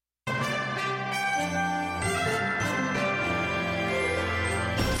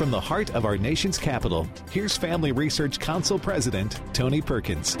From the heart of our nation's capital, here's Family Research Council President Tony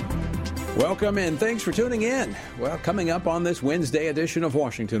Perkins. Welcome and thanks for tuning in. Well, coming up on this Wednesday edition of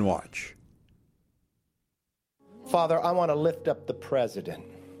Washington Watch. Father, I want to lift up the president.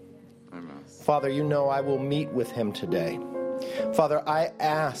 Father, you know I will meet with him today. Father, I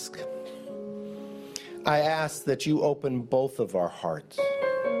ask that you open both of our hearts,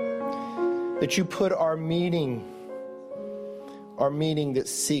 that you put our meeting that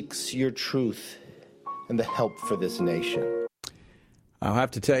seeks your truth and the help for this nation. I'll have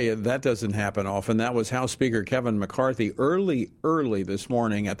to tell you, that doesn't happen often. That was House Speaker Kevin McCarthy early this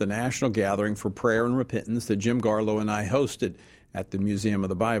morning at the National Gathering for Prayer and Repentance that Jim Garlow and I hosted at the Museum of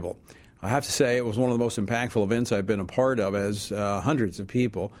the Bible. I have to say it was one of the most impactful events I've been a part of, as hundreds of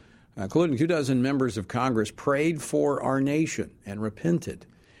people, including 24 members of Congress, prayed for our nation and repented.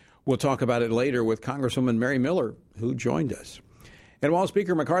 We'll talk about it later with Congresswoman Mary Miller, who joined us. And while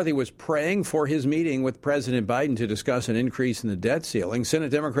Speaker McCarthy was praying for his meeting with President Biden to discuss an increase in the debt ceiling,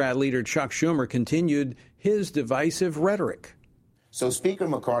 Senate Democrat leader Chuck Schumer continued his divisive rhetoric. So Speaker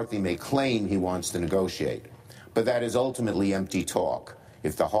McCarthy may claim he wants to negotiate, but that is ultimately empty talk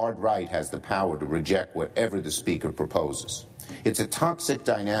if the hard right has the power to reject whatever the Speaker proposes. It's a toxic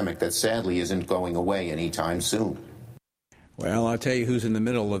dynamic that sadly isn't going away anytime soon. Well, I'll tell you who's in the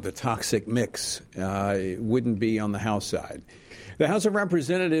middle of the toxic mix. It wouldn't be on the House side. The House of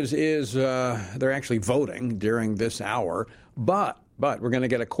Representatives they're actually voting during this hour, but we're going to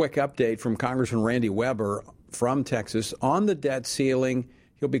get a quick update from Congressman Randy Weber from Texas on the debt ceiling.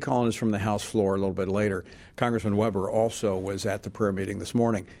 He'll be calling us from the House floor a little bit later. Congressman Weber also was at the prayer meeting this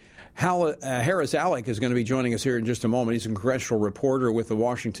morning. Harris Alec is going to be joining us here in just a moment. He's a congressional reporter with the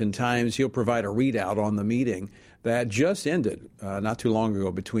Washington Times. He'll provide a readout on the meeting that just ended not too long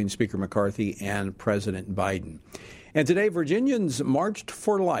ago between Speaker McCarthy and President Biden. And today, Virginians marched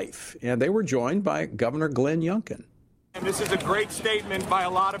for life, and they were joined by Governor Glenn Youngkin. And this is a great statement by a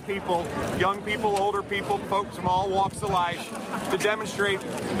lot of people, young people, older people, folks from all walks of life, to demonstrate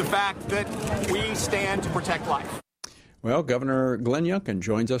the fact that we stand to protect life. Well, Governor Glenn Youngkin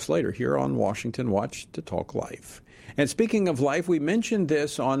joins us later here on Washington Watch to talk life. And speaking of life, we mentioned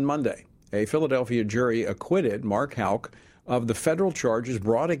this on Monday. A Philadelphia jury acquitted Mark Houck of the federal charges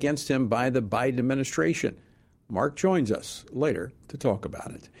brought against him by the Biden administration. Mark joins us later to talk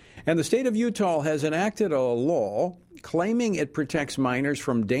about it. And the state of Utah has enacted a law claiming it protects minors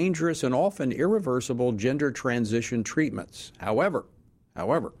from dangerous and often irreversible gender transition treatments. However,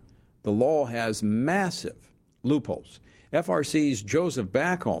 the law has massive loopholes. FRC's Joseph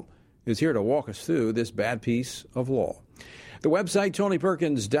Backholm is here to walk us through this bad piece of law. The website,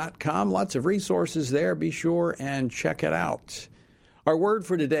 TonyPerkins.com, lots of resources there. Be sure and check it out. Our word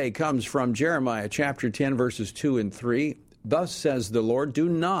for today comes from Jeremiah chapter 10, verses 2 and 3. Thus says the Lord, do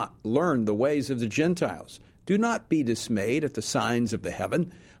not learn the ways of the Gentiles. Do not be dismayed at the signs of the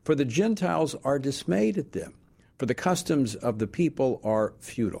heaven, for the Gentiles are dismayed at them, for the customs of the people are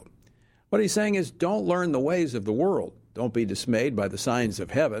futile. What he's saying is, don't learn the ways of the world. Don't be dismayed by the signs of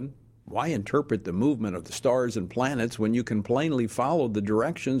heaven. Why interpret the movement of the stars and planets when you can plainly follow the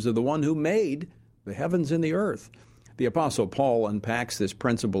directions of the one who made the heavens and the earth? The Apostle Paul unpacks this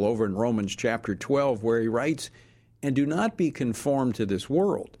principle over in Romans chapter 12, where he writes, and do not be conformed to this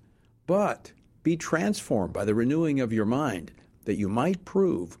world, but be transformed by the renewing of your mind, that you might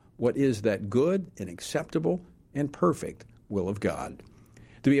prove what is that good and acceptable and perfect will of God.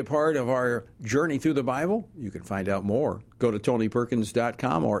 To be a part of our journey through the Bible, you can find out more. Go to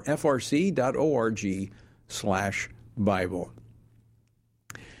TonyPerkins.com or frc.org/Bible.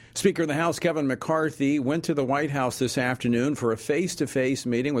 Speaker of the House Kevin McCarthy went to the White House this afternoon for a face-to-face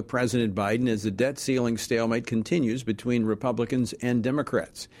meeting with President Biden as the debt ceiling stalemate continues between Republicans and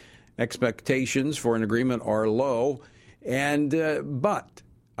Democrats. Expectations for an agreement are low, but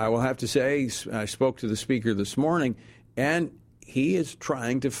I will have to say, I spoke to the Speaker this morning, and he is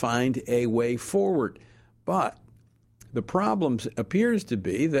trying to find a way forward. But the problem appears to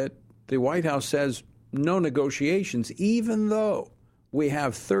be that the White House says no negotiations, even though we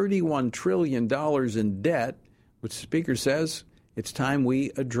have $31 trillion in debt, which the Speaker says it's time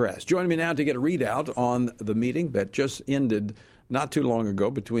we address. Joining me now to get a readout on the meeting that just ended not too long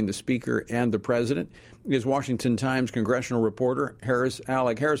ago between the Speaker and the President is Washington Times congressional reporter Harris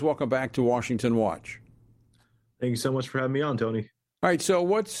Alec. Harris, welcome back to Washington Watch. Thank you so much for having me on, Tony. All right, so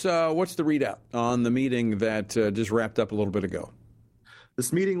what's the readout on the meeting that just wrapped up a little bit ago?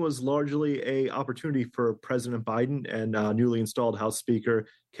 This meeting was largely an opportunity for President Biden and newly installed House Speaker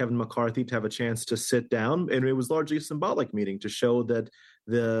Kevin McCarthy to have a chance to sit down. And it was largely a symbolic meeting to show that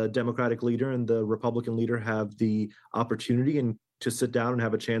the Democratic leader and the Republican leader have the opportunity and to sit down and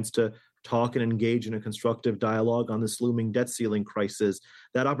have a chance to talk and engage in a constructive dialogue on this looming debt ceiling crisis.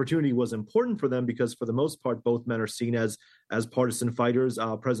 That opportunity was important for them because, for the most part, both men are seen as partisan fighters.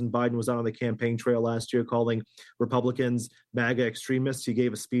 President Biden was out on the campaign trail last year calling Republicans MAGA extremists. He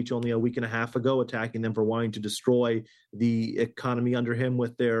gave a speech only a week and a half ago attacking them for wanting to destroy the economy under him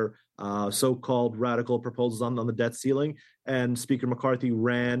with their so-called radical proposals on the debt ceiling. And Speaker McCarthy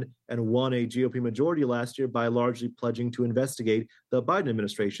ran and won a GOP majority last year by largely pledging to investigate the Biden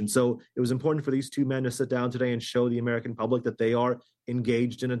administration. So it was important for these two men to sit down today and show the American public that they are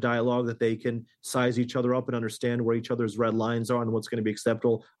engaged in a dialogue, that they can size each other up and understand where each other's red lines are and what's going to be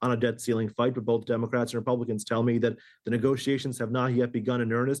acceptable on a debt ceiling fight. But both Democrats and Republicans tell me that the negotiations have not yet begun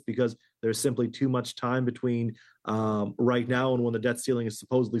in earnest because there's simply too much time between right now and when the debt ceiling is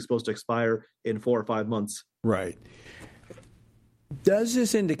supposedly supposed to expire in 4 or 5 months. Right. Does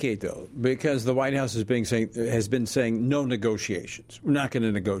this indicate, though, because the White House has been saying no negotiations, we're not going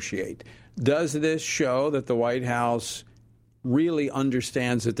to negotiate, does this show that the White House really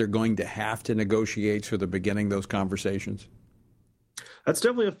understands that they're going to have to negotiate for the beginning those conversations? That's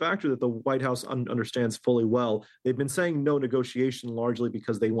definitely a factor that the White House understands fully well. They've been saying no negotiation largely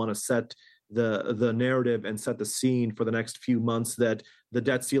because they want to set the narrative and set the scene for the next few months that the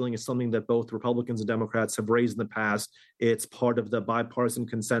debt ceiling is something that both Republicans and Democrats have raised in the past. It's part of the bipartisan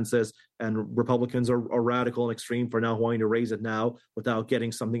consensus, and Republicans are radical and extreme for now wanting to raise it now without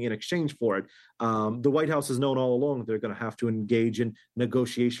getting something in exchange for it. The White House has known all along that they're going to have to engage in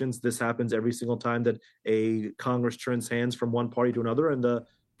negotiations. This happens every single time that a Congress turns hands from one party to another, and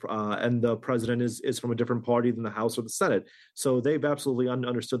the president is from a different party than the House or the Senate. So they've absolutely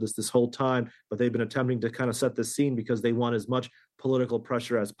understood this whole time, but they've been attempting to kind of set this scene because they want as much political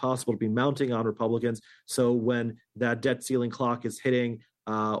pressure as possible to be mounting on Republicans. So when that debt ceiling clock is hitting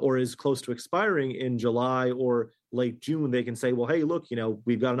or is close to expiring in July or late June, they can say, well, hey, look,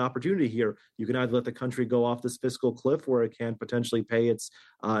 we've got an opportunity here. You can either let the country go off this fiscal cliff where it can't potentially pay its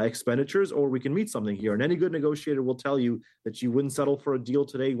expenditures, or we can meet something here. And any good negotiator will tell you that you wouldn't settle for a deal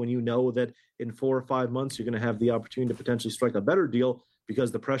today when you know that in 4 or 5 months, you're going to have the opportunity to potentially strike a better deal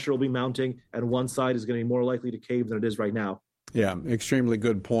because the pressure will be mounting and one side is going to be more likely to cave than it is right now. Yeah, extremely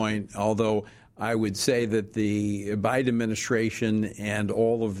good point. Although I would say that the Biden administration and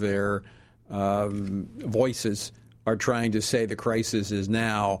all of their voices are trying to say the crisis is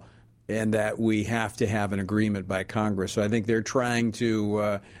now and that we have to have an agreement by Congress. So I think they're trying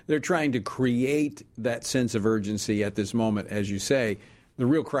to create that sense of urgency at this moment. As you say, the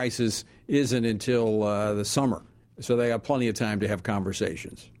real crisis isn't until the summer. So they have plenty of time to have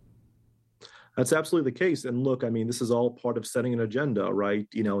conversations. That's absolutely the case. And look, I mean, this is all part of setting an agenda, right?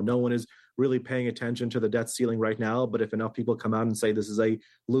 No one is really paying attention to the debt ceiling right now. But if enough people come out and say this is a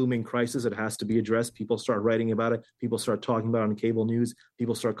looming crisis, it has to be addressed. People start writing about it. People start talking about it on cable news.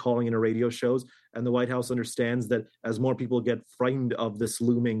 People start calling into radio shows. And the White House understands that as more people get frightened of this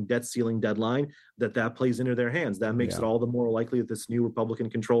looming debt ceiling deadline, that plays into their hands. That makes it all the more likely that this new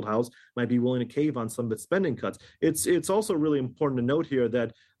Republican-controlled House might be willing to cave on some of its spending cuts. It's also really important to note here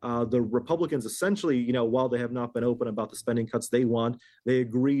that the Republicans essentially, while they have not been open about the spending cuts they want, they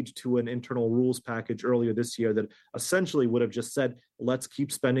agreed to an internal rules package earlier this year that essentially would have just said, let's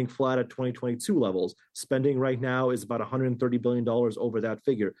keep spending flat at 2022 levels. Spending right now is about $130 billion over that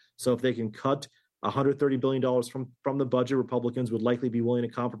figure. So if they can cut $130 billion from the budget, Republicans would likely be willing to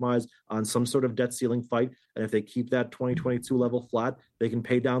compromise on some sort of debt ceiling fight. And if they keep that 2022 level flat, they can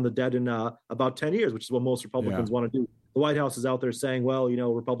pay down the debt in about 10 years, which is what most Republicans want to do. The White House is out there saying, well,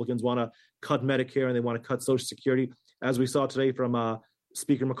 Republicans want to cut Medicare and they want to cut Social Security. As we saw today from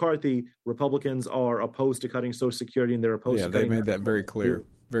Speaker McCarthy, Republicans are opposed to cutting Social Security and they're opposed to cutting. Yeah, they made that very clear.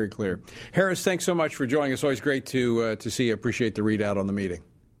 Very clear. Harris, thanks so much for joining us. Always great to see you. Appreciate the readout on the meeting.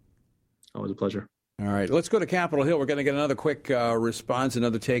 Always a pleasure. All right, let's go to Capitol Hill. We're going to get another quick response,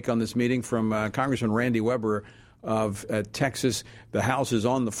 another take on this meeting from Congressman Randy Weber of Texas. The House is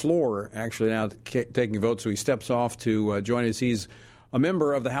on the floor, actually, now taking votes, so he steps off to join us. He's a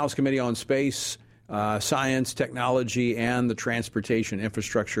member of the House Committee on Space, Science, Technology, and the Transportation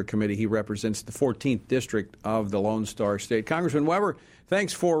Infrastructure Committee. He represents the 14th District of the Lone Star State. Congressman Weber,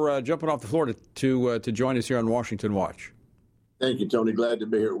 thanks for jumping off the floor to join us here on Washington Watch. Thank you, Tony. Glad to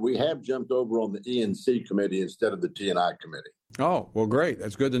be here. We have jumped over on the E&C committee instead of the T&I committee. Oh, well, great.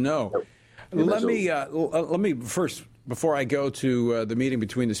 That's good to know. Yep. Let me first, before I go to the meeting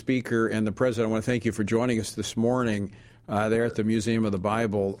between the Speaker and the President, I want to thank you for joining us this morning there at the Museum of the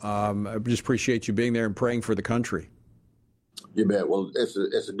Bible. I just appreciate you being there and praying for the country. You bet. Well,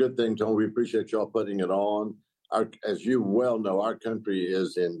 it's a good thing, Tony. We appreciate y'all putting it on. As you well know, our country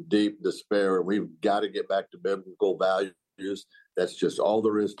is in deep despair, and we've got to get back to biblical values values. That's just all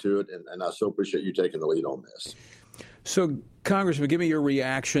there is to it. And I so appreciate you taking the lead on this. So, Congressman, give me your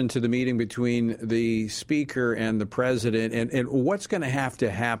reaction to the meeting between the Speaker and the President, and what's going to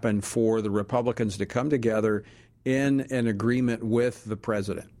happen for the Republicans to come together in an agreement with the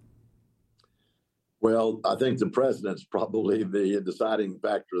President? Well, I think the President's probably the deciding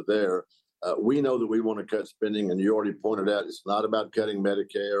factor there. We know that we want to cut spending, and you already pointed out it's not about cutting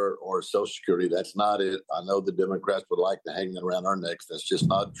Medicare or Social Security. That's not it. I know the Democrats would like to hang that around our necks. That's just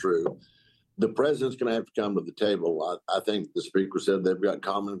not true. The president's going to have to come to the table. I think the Speaker said they've got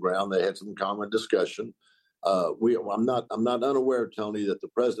common ground. They had some common discussion. I'm not unaware, Tony, that the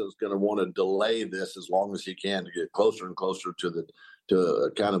president's going to want to delay this as long as he can to get closer and closer to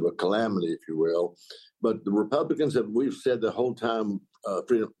a kind of a calamity, if you will. But the Republicans we've said the whole time,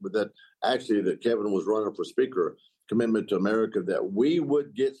 that Kevin was running for Speaker, Commitment to America, that we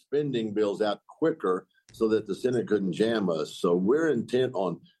would get spending bills out quicker so that the Senate couldn't jam us. So we're intent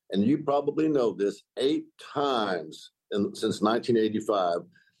on, and you probably know this, 8 times since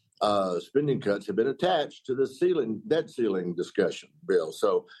 1985, spending cuts have been attached to the debt ceiling discussion bill.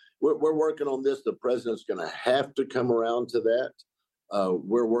 So we're working on this. The president's going to have to come around to that.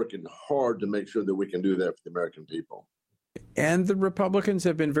 We're working hard to make sure that we can do that for the American people. And the Republicans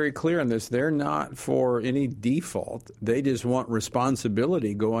have been very clear on this. They're not for any default. They just want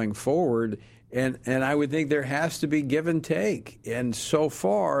responsibility going forward. And I would think there has to be give and take. And so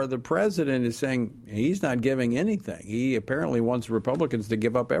far, the president is saying he's not giving anything. He apparently wants Republicans to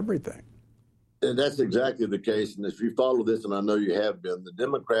give up everything. And that's exactly the case. And if you follow this, and I know you have been, the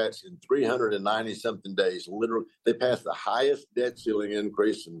Democrats in 390-something days, literally, they passed the highest debt ceiling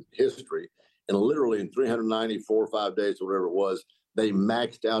increase in history. And literally in 394 or 5 days, or whatever it was, they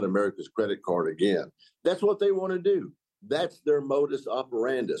maxed out America's credit card again. That's what they want to do. That's their modus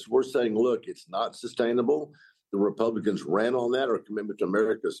operandus. We're saying, look, it's not sustainable. The Republicans ran on that. Our Commitment to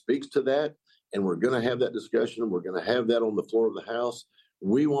America speaks to that. And we're going to have that discussion. We're going to have that on the floor of the House.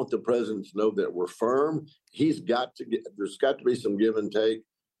 We want the president to know that we're firm. There's got to be some give and take,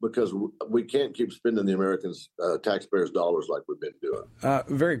 because we can't keep spending the Americans' taxpayers' dollars like we've been doing.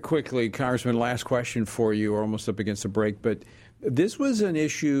 Very quickly, Congressman, last question for you. We're almost up against the break, but this was an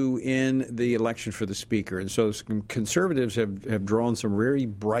issue in the election for the Speaker, and so some conservatives have drawn some very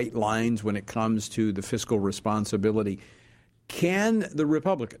bright lines when it comes to the fiscal responsibility. Can the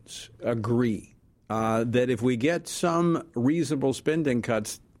Republicans agree that if we get some reasonable spending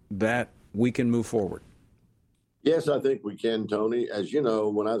cuts, that we can move forward? Yes, I think we can, Tony. As you know,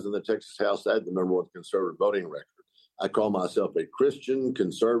 when I was in the Texas House, I had the number 1 conservative voting record. I call myself a Christian,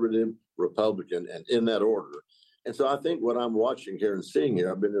 conservative, Republican, and in that order. And so I think what I'm watching here and seeing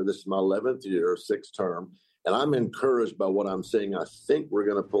here, I've been here, this is my 11th year, 6th term, and I'm encouraged by what I'm seeing. I think we're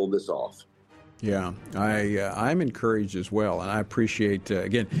going to pull this off. Yeah, I'm encouraged as well, and I appreciate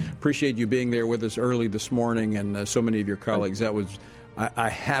you being there with us early this morning, and so many of your colleagues. I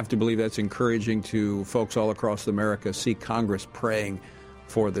have to believe that's encouraging to folks all across America. See Congress praying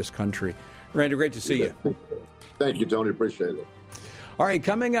for this country. Randy, great to see you. Thank you, Tony. Appreciate it. All right,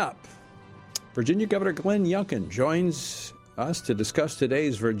 coming up, Virginia Governor Glenn Youngkin joins us to discuss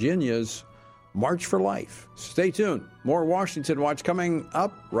today's Virginia's March for Life. Stay tuned. More Washington Watch coming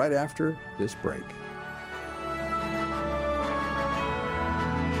up right after this break.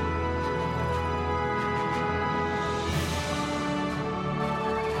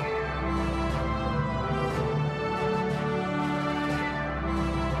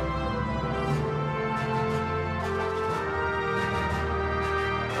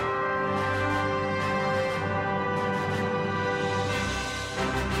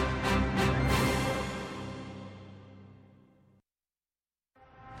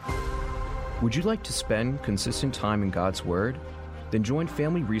 Would you like to spend consistent time in God's Word? Then join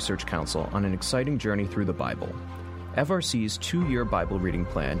Family Research Council on an exciting journey through the Bible. FRC's 2-year Bible reading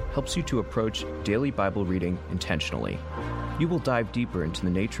plan helps you to approach daily Bible reading intentionally. You will dive deeper into the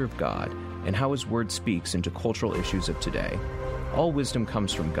nature of God and how His Word speaks into cultural issues of today. All wisdom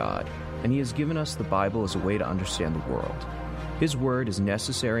comes from God, and He has given us the Bible as a way to understand the world. His Word is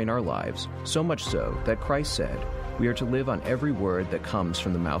necessary in our lives, so much so that Christ said, we are to live on every word that comes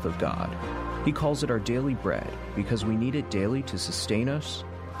from the mouth of God. He calls it our daily bread because we need it daily to sustain us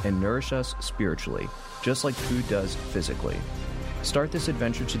and nourish us spiritually, just like food does physically. Start this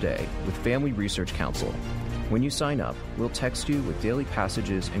adventure today with Family Research Council. When you sign up, we'll text you with daily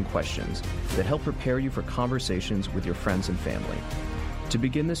passages and questions that help prepare you for conversations with your friends and family. To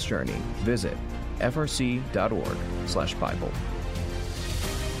begin this journey, visit frc.org/Bible.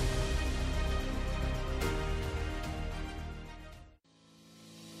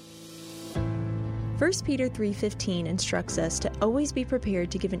 1 Peter 3:15 instructs us to always be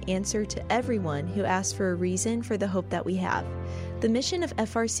prepared to give an answer to everyone who asks for a reason for the hope that we have. The mission of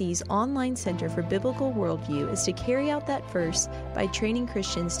FRC's online Center for Biblical Worldview is to carry out that verse by training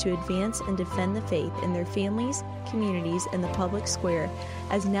Christians to advance and defend the faith in their families, communities, and the public square,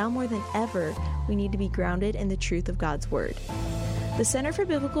 as now more than ever, we need to be grounded in the truth of God's Word. The Center for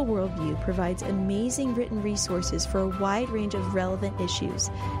Biblical Worldview provides amazing written resources for a wide range of relevant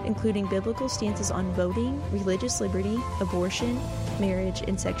issues, including biblical stances on voting, religious liberty, abortion, marriage,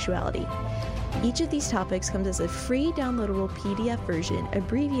 and sexuality. Each of these topics comes as a free downloadable PDF version,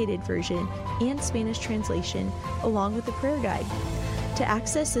 abbreviated version, and Spanish translation, along with a prayer guide. To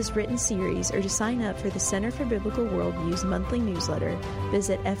access this written series or to sign up for the Center for Biblical Worldview's monthly newsletter,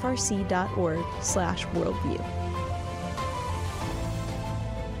 visit frc.org/worldview.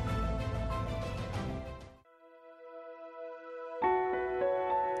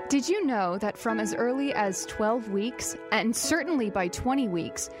 Did you know that from as early as 12 weeks, and certainly by 20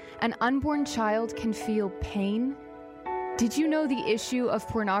 weeks, an unborn child can feel pain? Did you know the issue of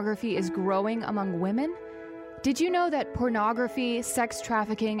pornography is growing among women? Did you know that pornography, sex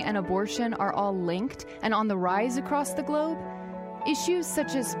trafficking, and abortion are all linked and on the rise across the globe? Issues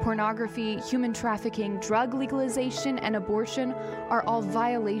such as pornography, human trafficking, drug legalization, and abortion are all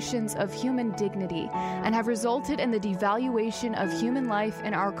violations of human dignity and have resulted in the devaluation of human life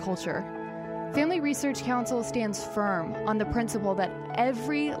in our culture. Family Research Council stands firm on the principle that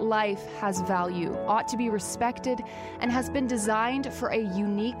every life has value, ought to be respected, and has been designed for a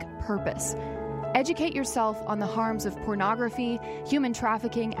unique purpose. Educate yourself on the harms of pornography, human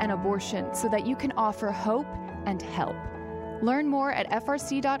trafficking, and abortion so that you can offer hope and help. Learn more at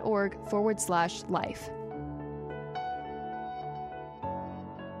frc.org/life.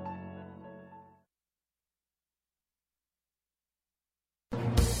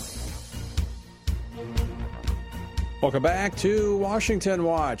 Welcome back to Washington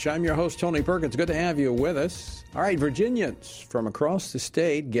Watch. I'm your host, Tony Perkins. Good to have you with us. All right, Virginians from across the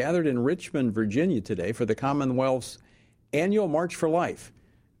state gathered in Richmond, Virginia today for the Commonwealth's annual March for Life,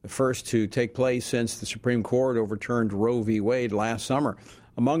 the first to take place since the Supreme Court overturned Roe v. Wade last summer.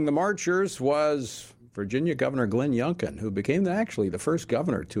 Among the marchers was Virginia Governor Glenn Youngkin, who became actually the first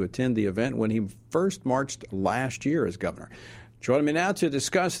governor to attend the event when he first marched last year as governor. Joining me now to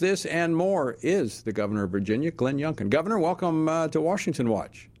discuss this and more is the governor of Virginia, Glenn Youngkin. Governor, welcome to Washington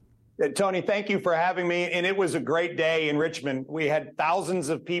Watch. Tony, thank you for having me. And it was a great day in Richmond. We had thousands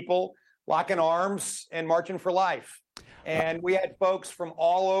of people locking arms and marching for life. And we had folks from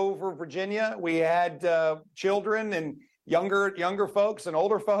all over Virginia. We had children and younger folks and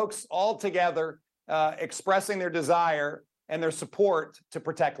older folks all together expressing their desire and their support to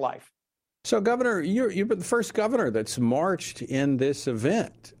protect life. So, Governor, you've been the first governor that's marched in this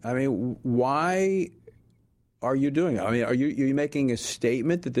event. I mean, why are you doing it? I mean, are you making a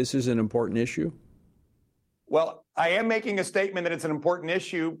statement that this is an important issue? Well, I am making a statement that it's an important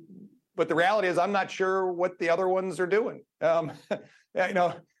issue, but the reality is I'm not sure what the other ones are doing.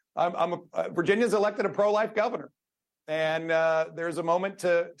 Virginia's elected a pro-life governor, and there's a moment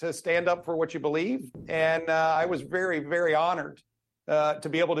to stand up for what you believe. And I was very, very honored to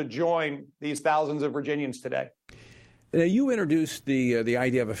be able to join these thousands of Virginians today. Now, you introduced the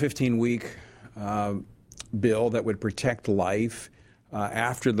idea of a 15-week bill that would protect life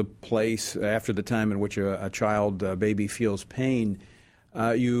after the time in which a child, baby, feels pain.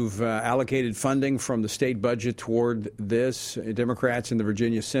 You've allocated funding from the state budget toward this. Democrats in the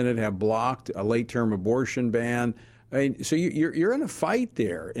Virginia Senate have blocked a late-term abortion ban. I mean, so you're in a fight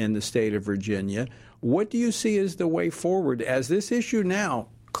there in the state of Virginia. What do you see as the way forward as this issue now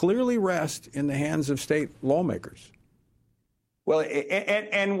clearly rests in the hands of state lawmakers? Well,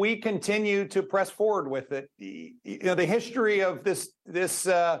 and we continue to press forward with it. The history of this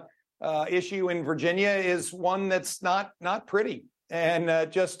issue in Virginia is one that's not pretty.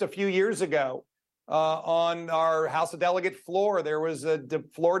 And just a few years ago, on our House of Delegate floor, there was a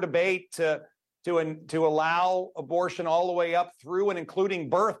floor debate to allow abortion all the way up through and including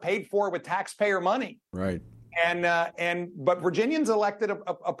birth, paid for with taxpayer money. Right. But Virginians elected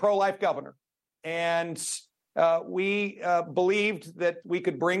a pro-life governor, and we believed that we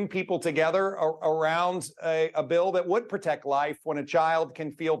could bring people together around a bill that would protect life when a child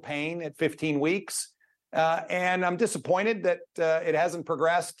can feel pain at 15 weeks. And I'm disappointed that it hasn't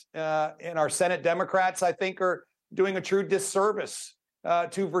progressed. And our Senate Democrats, I think, are doing a true disservice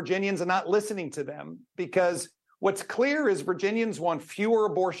to Virginians and not listening to them, because what's clear is Virginians want fewer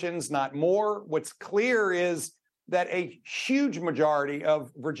abortions, not more. What's clear is that a huge majority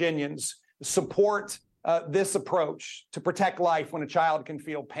of Virginians support this approach to protect life when a child can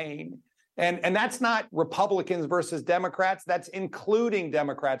feel pain. And that's not Republicans versus Democrats. That's including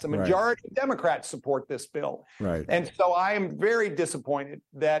Democrats. A majority of Democrats support this bill. Right. And so I am very disappointed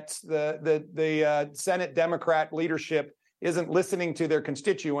that the Senate Democrat leadership isn't listening to their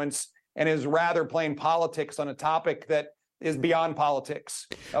constituents and is rather playing politics on a topic that is beyond politics.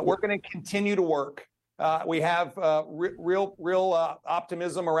 We're going to continue to work. We have real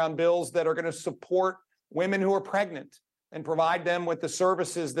optimism around bills that are going to support women who are pregnant and provide them with the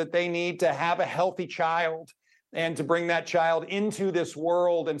services that they need to have a healthy child and to bring that child into this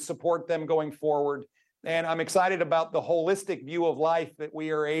world and support them going forward. And I'm excited about the holistic view of life that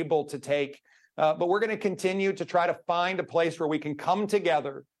we are able to take. But we're going to continue to try to find a place where we can come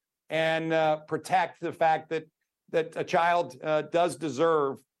together and protect the fact that a child does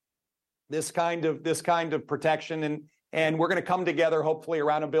deserve this kind of protection. And we're going to come together, hopefully,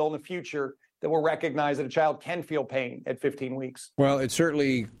 around a bill in the future that will recognize that a child can feel pain at 15 weeks. Well, it's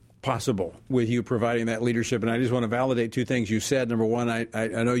certainly possible with you providing that leadership. And I just want to validate two things you said. Number one, I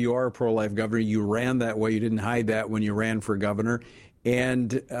know you are a pro-life governor. You ran that way. You didn't hide that when you ran for governor.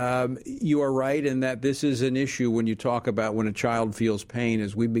 And you are right in that this is an issue when you talk about when a child feels pain,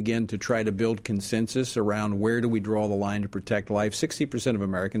 as we begin to try to build consensus around where do we draw the line to protect life. 60% of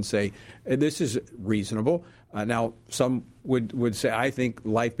Americans say this is reasonable. Now, some would say, I think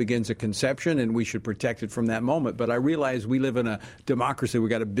life begins at conception and we should protect it from that moment. But I realize we live in a democracy. We've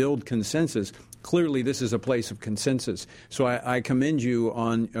got to build consensus. Clearly, this is a place of consensus. So I commend you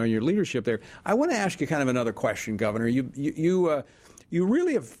on your leadership there. I want to ask you kind of another question, Governor. You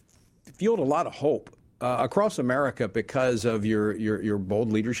really have fueled a lot of hope across America because of your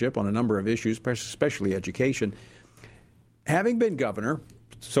bold leadership on a number of issues, especially education. Having been governor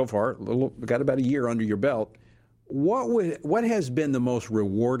so far, got about a year under your belt, what has been the most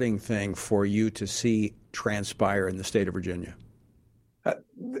rewarding thing for you to see transpire in the state of Virginia?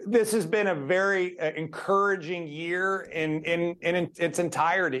 This has been a very encouraging year in its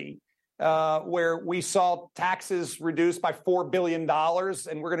entirety. Where we saw taxes reduced by $4 billion,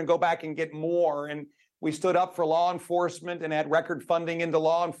 and we're going to go back and get more. And we stood up for law enforcement and had record funding into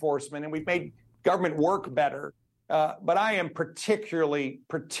law enforcement, and we've made government work better. But I am particularly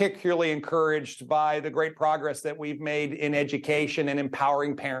encouraged by the great progress that we've made in education and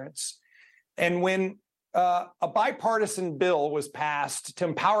empowering parents. And when a bipartisan bill was passed to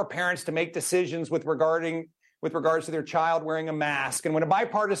empower parents to make decisions with regards to their child wearing a mask. And when a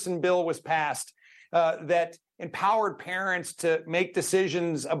bipartisan bill was passed that empowered parents to make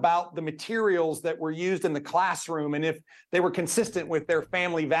decisions about the materials that were used in the classroom, and if they were consistent with their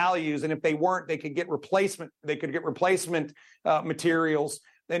family values, and if they weren't, they could get replacement materials.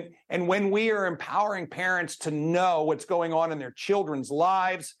 And when we are empowering parents to know what's going on in their children's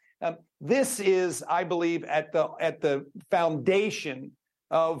lives, this is, I believe, at the foundation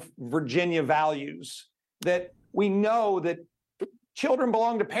of Virginia values. That we know that children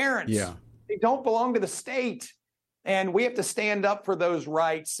belong to parents. Yeah. They don't belong to the state. And we have to stand up for those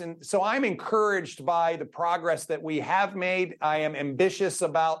rights. And so I'm encouraged by the progress that we have made. I am ambitious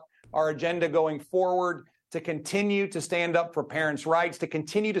about our agenda going forward to continue to stand up for parents' rights, to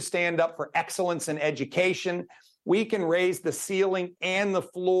continue to stand up for excellence in education. We can raise the ceiling and the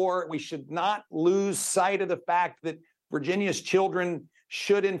floor. We should not lose sight of the fact that Virginia's children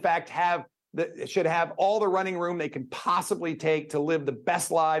should, in fact, have all the running room they can possibly take to live the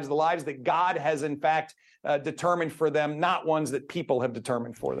best lives, the lives that God has, in fact, determined for them, not ones that people have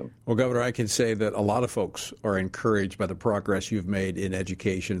determined for them. Well, Governor, I can say that a lot of folks are encouraged by the progress you've made in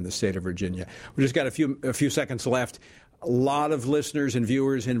education in the state of Virginia. We just got a few seconds left. A lot of listeners and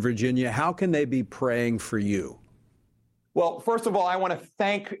viewers in Virginia. How can they be praying for you? Well, first of all, I want to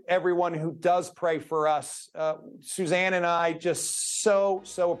thank everyone who does pray for us. Suzanne and I just so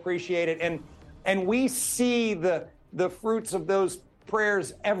appreciate it. And we see the fruits of those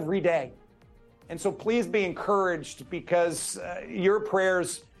prayers every day. And so please be encouraged, because your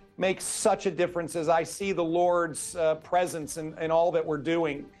prayers make such a difference as I see the Lord's presence in all that we're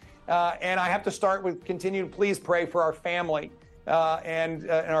doing. And I have to start with continue to please pray for our family and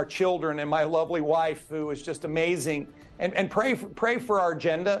our children and my lovely wife, who is just amazing. And pray for our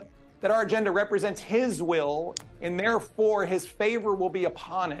agenda, that our agenda represents His will, and therefore His favor will be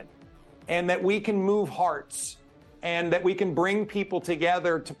upon it, and that we can move hearts, and that we can bring people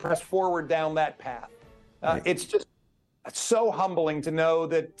together to press forward down that path. It's just so humbling to know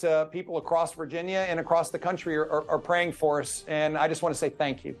that people across Virginia and across the country are praying for us, and I just want to say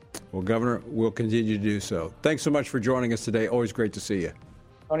thank you. Well, Governor, we'll continue to do so. Thanks so much for joining us today. Always great to see you.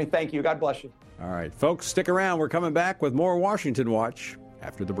 Tony, thank you. God bless you. All right, folks, stick around. We're coming back with more Washington Watch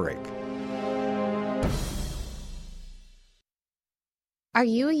after the break.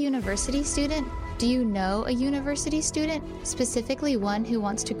 Are you a university student? Do you know a university student, specifically one who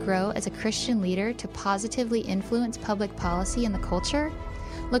wants to grow as a Christian leader to positively influence public policy and the culture?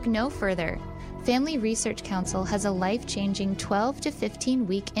 Look no further. Family Research Council has a life-changing 12 to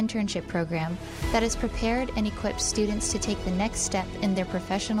 15-week internship program that has prepared and equipped students to take the next step in their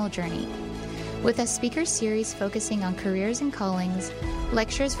professional journey. With a speaker series focusing on careers and callings,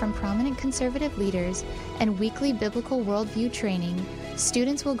 lectures from prominent conservative leaders, and weekly biblical worldview training,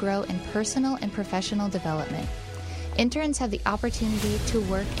 students will grow in personal and professional development. Interns have the opportunity to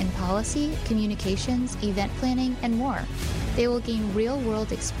work in policy, communications, event planning, and more. They will gain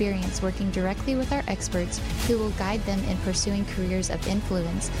real-world experience working directly with our experts who will guide them in pursuing careers of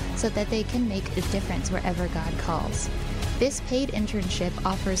influence so that they can make a difference wherever God calls. This paid internship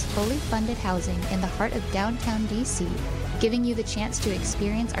offers fully funded housing in the heart of downtown D.C., giving you the chance to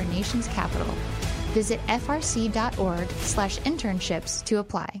experience our nation's capital. Visit frc.org/internships to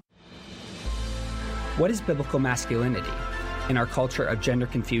apply. What is biblical masculinity? In our culture of gender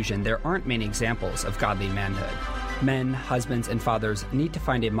confusion, there aren't many examples of godly manhood. Men, husbands, and fathers need to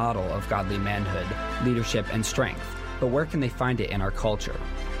find a model of godly manhood, leadership, and strength. But where can they find it in our culture?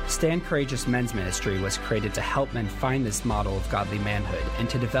 Stand Courageous Men's Ministry was created to help men find this model of godly manhood and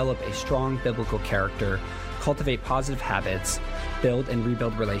to develop a strong biblical character, cultivate positive habits, build and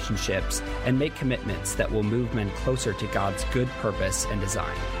rebuild relationships, and make commitments that will move men closer to God's good purpose and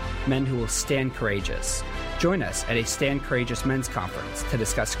design. Men who will stand courageous. Join us at a Stand Courageous Men's Conference to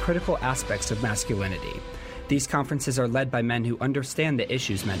discuss critical aspects of masculinity. These conferences are led by men who understand the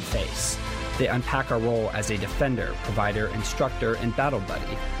issues men face. They unpack our role as a defender, provider, instructor, and battle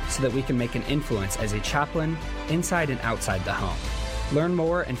buddy so that we can make an influence as a chaplain inside and outside the home. Learn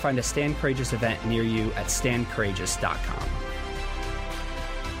more and find a Stand Courageous event near you at standcourageous.com.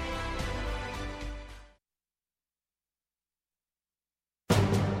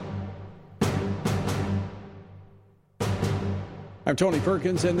 I'm Tony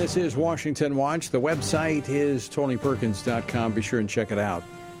Perkins, and this is Washington Watch. The website is tonyperkins.com. Be sure and check it out.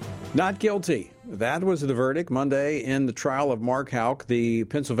 Not guilty. That was the verdict Monday in the trial of Mark Houck, the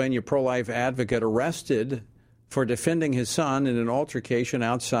Pennsylvania pro-life advocate arrested for defending his son in an altercation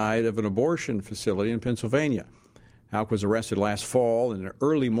outside of an abortion facility in Pennsylvania. Houck was arrested last fall in an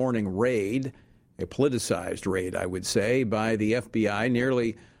early morning raid, a politicized raid, I would say, by the FBI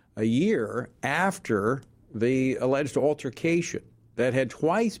nearly a year after the alleged altercation that had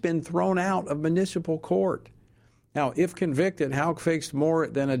twice been thrown out of municipal court. Now, if convicted, Houck faced more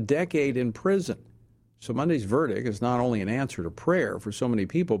than a decade in prison. So Monday's verdict is not only an answer to prayer for so many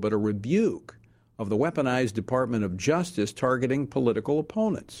people, but a rebuke of the weaponized Department of Justice targeting political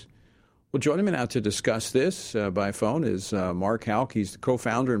opponents. Well, joining me now to discuss this by phone is Mark Houck. He's the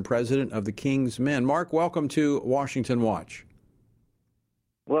co-founder and president of the King's Men. Mark, welcome to Washington Watch.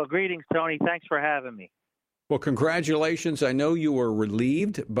 Well, greetings, Tony. Thanks for having me. Well, congratulations. I know you were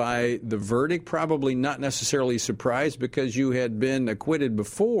relieved by the verdict, probably not necessarily surprised because you had been acquitted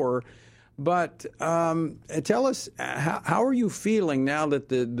before. But tell us, how are you feeling now that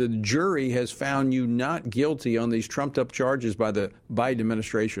the jury has found you not guilty on these trumped-up charges by the Biden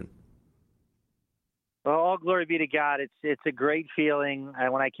administration? Well, all glory be to God. It's a great feeling.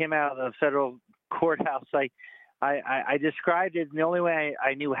 When I came out of the federal courthouse, I described it in the only way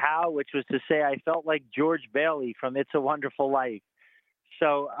I knew how, which was to say I felt like George Bailey from It's a Wonderful Life.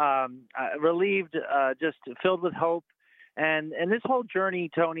 So relieved, just filled with hope. And this whole journey,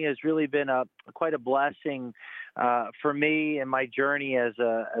 Tony, has really been quite a blessing for me in my journey as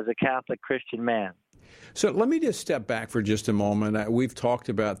a Catholic Christian man. So let me just step back for just a moment. We've talked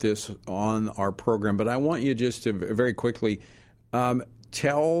about this on our program, but I want you just to very quickly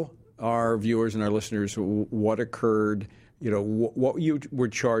tell our viewers and our listeners what occurred, what you were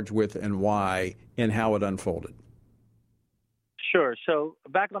charged with and why, and how it unfolded. Sure. So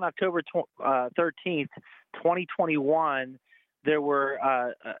back on October 13th, 2021, there were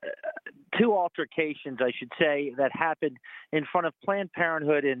two altercations, I should say, that happened in front of Planned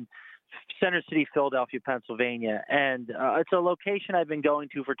Parenthood in Center City, Philadelphia, Pennsylvania. And it's a location I've been going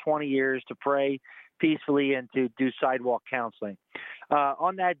to for 20 years to pray peacefully and to do sidewalk counseling.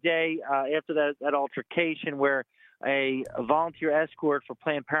 On that day, after that altercation where a volunteer escort for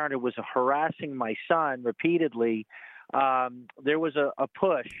Planned Parenthood was harassing my son repeatedly, there was a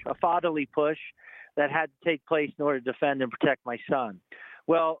push, a fatherly push that had to take place in order to defend and protect my son.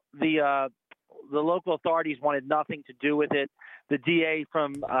 Well, the local authorities wanted nothing to do with it. The DA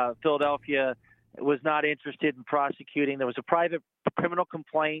from Philadelphia was not interested in prosecuting. There was a private criminal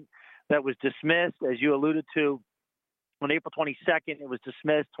complaint that was dismissed, as you alluded to. On April 22nd, it was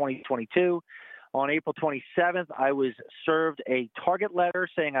dismissed, 2022. On April 27th, I was served a target letter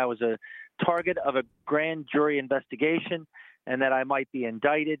saying I was a target of a grand jury investigation and that I might be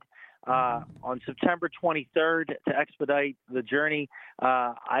indicted. On September 23rd, to expedite the journey,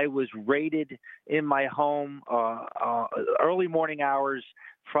 I was raided in my home early morning hours,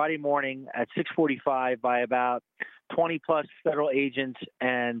 Friday morning at 6:45 by about 20-plus federal agents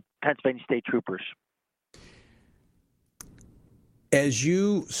and Pennsylvania state troopers. As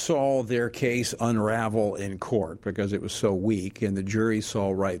you saw their case unravel in court because it was so weak and the jury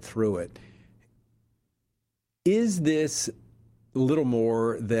saw right through it, is this little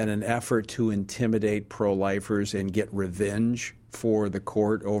more than an effort to intimidate pro-lifers and get revenge for the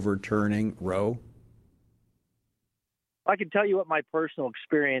court overturning Roe? I can tell you what my personal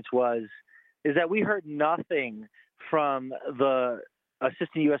experience was, is that we heard nothing from the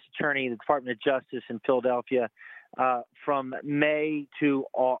Assistant U.S. Attorney, the Department of Justice in Philadelphia, from May till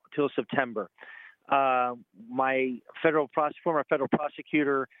September. My former federal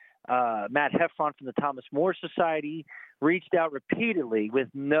prosecutor, Matt Heffron from the Thomas More Society, reached out repeatedly with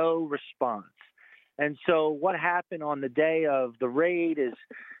no response. And so what happened on the day of the raid is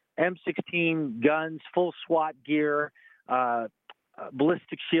M16 guns, full SWAT gear,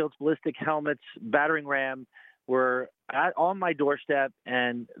 ballistic shields, ballistic helmets, battering ram were on my doorstep,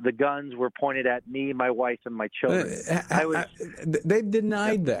 and the guns were pointed at me, my wife, and my children. They've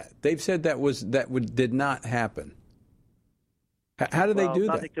denied that. They've said that did not happen. How do they do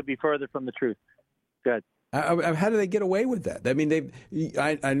that? Nothing could be further from the truth. Good. How do they get away with that? I mean,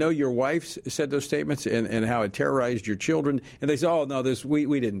 I know your wife said those statements and how it terrorized your children, and they said, "Oh no,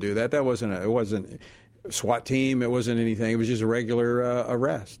 we didn't do that. That wasn't it wasn't a SWAT team. It wasn't anything. It was just a regular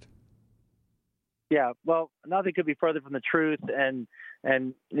arrest." Yeah, well, nothing could be further from the truth, and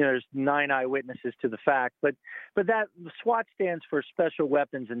there's 9 eyewitnesses to the fact. But that SWAT stands for Special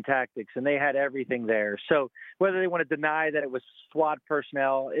Weapons and Tactics, and they had everything there. So whether they want to deny that it was SWAT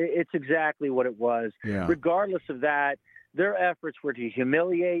personnel, it's exactly what it was. Yeah. Regardless of that, their efforts were to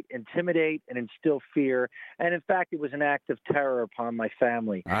humiliate, intimidate, and instill fear. And in fact, it was an act of terror upon my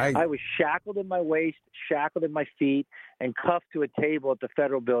family. I was shackled in my waist, shackled in my feet, and cuffed to a table at the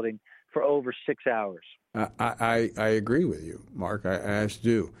federal building for over 6 hours. I agree with you, Mark. I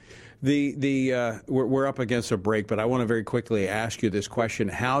do. We're up against a break, but I want to very quickly ask you this question.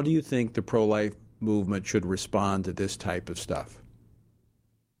 How do you think the pro-life movement should respond to this type of stuff?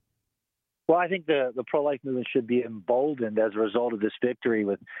 Well, I think the pro-life movement should be emboldened as a result of this victory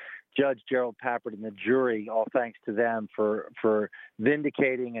with Judge Gerald Papert and the jury, all thanks to them for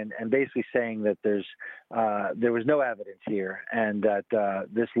vindicating and basically saying that there was no evidence here, and that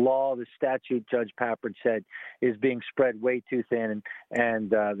this law, this statute, Judge Papert said, is being spread way too thin, and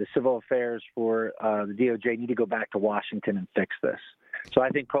the civil affairs for the DOJ need to go back to Washington and fix this. So I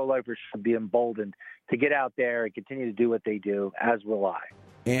think pro-lifers should be emboldened to get out there and continue to do what they do, as will I.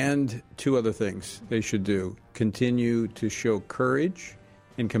 And 2 other things they should do: continue to show courage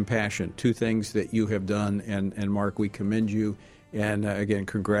and compassion, 2 things that you have done. And Mark, we commend you. And again,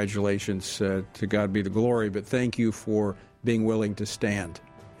 congratulations. To God be the glory. But thank you for being willing to stand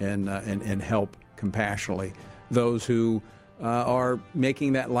and help compassionately those who are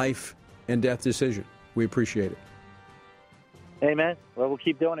making that life and death decision. We appreciate it. Amen. Well, we'll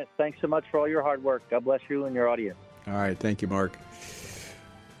keep doing it. Thanks so much for all your hard work. God bless you and your audience. All right. Thank you, Mark.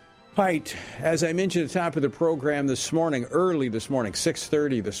 Right. As I mentioned at the top of the program this morning, early this morning,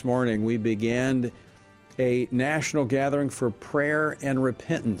 6:30 this morning, we began a national gathering for prayer and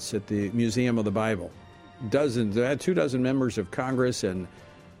repentance at the Museum of the Bible. 24 members of Congress and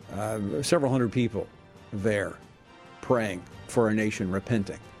several hundred people there praying for our nation,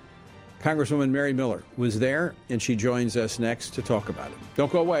 repenting. Congresswoman Mary Miller was there, and she joins us next to talk about it.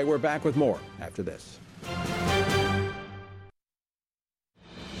 Don't go away. We're back with more after this.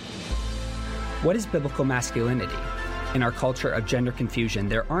 What is biblical masculinity? In our culture of gender confusion,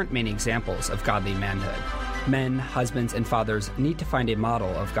 there aren't many examples of godly manhood. Men, husbands, and fathers need to find a model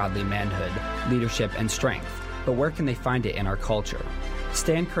of godly manhood, leadership, and strength. But where can they find it in our culture?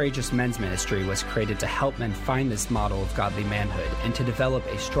 Stand Courageous Men's Ministry was created to help men find this model of godly manhood and to develop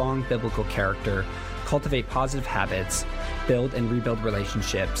a strong biblical character, cultivate positive habits, build and rebuild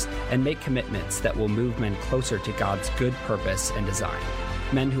relationships, and make commitments that will move men closer to God's good purpose and design.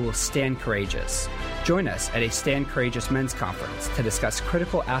 Men who will stand courageous. Join us at a Stand Courageous Men's Conference to discuss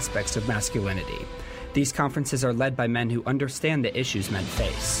critical aspects of masculinity. These conferences are led by men who understand the issues men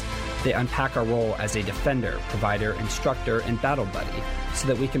face. They unpack our role as a defender, provider, instructor, and battle buddy so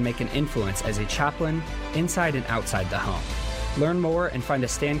that we can make an influence as a chaplain inside and outside the home. Learn more and find a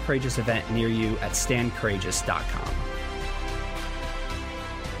Stand Courageous event near you at standcourageous.com.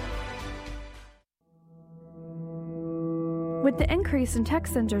 With the increase in tech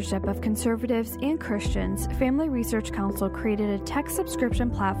censorship of conservatives and Christians, Family Research Council created a tech subscription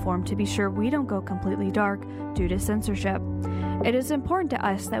platform to be sure we don't go completely dark due to censorship. It is important to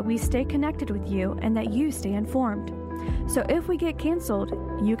us that we stay connected with you and that you stay informed. So if we get canceled,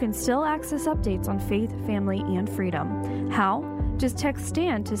 you can still access updates on faith, family, and freedom. How? Just text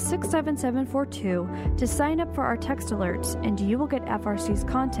STAND to 67742 to sign up for our text alerts, and you will get FRC's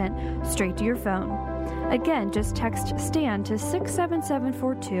content straight to your phone. Again, just text STAND to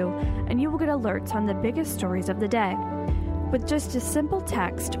 67742 and you will get alerts on the biggest stories of the day. With just a simple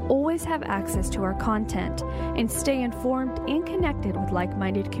text, always have access to our content and stay informed and connected with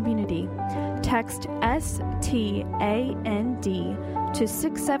like-minded community. Text STAND to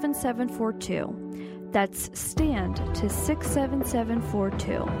 67742. That's STAND to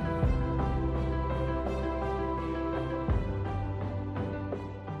 67742.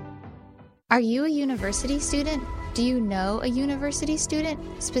 Are you a university student? Do you know a university student,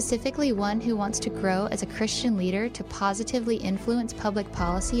 specifically one who wants to grow as a Christian leader to positively influence public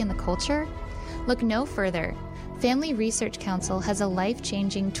policy and the culture? Look no further. Family Research Council has a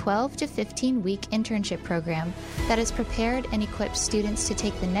life-changing 12 to 15-week internship program that has prepared and equipped students to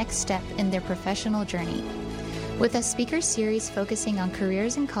take the next step in their professional journey. With a speaker series focusing on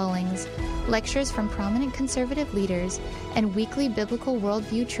careers and callings, lectures from prominent conservative leaders, and weekly biblical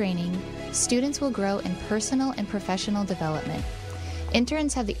worldview training, students will grow in personal and professional development.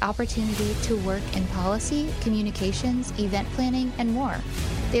 Interns have the opportunity to work in policy, communications, event planning, and more.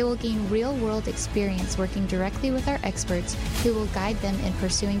 They will gain real-world experience working directly with our experts who will guide them in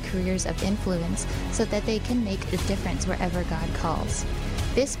pursuing careers of influence so that they can make a difference wherever God calls.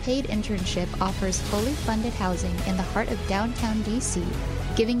 This paid internship offers fully funded housing in the heart of downtown DC,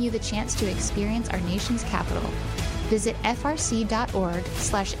 giving you the chance to experience our nation's capital. Visit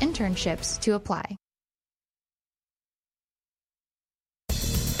frc.org/internships to apply.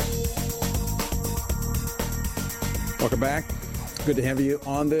 Welcome back. Good to have you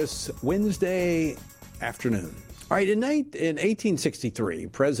on this Wednesday afternoon. All right, in 1863,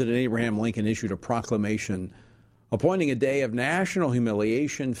 President Abraham Lincoln issued a proclamation appointing a day of national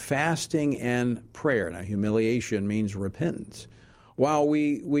humiliation, fasting, and prayer. Now, humiliation means repentance. While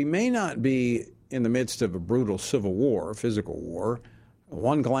we may not be in the midst of a brutal civil war, physical war,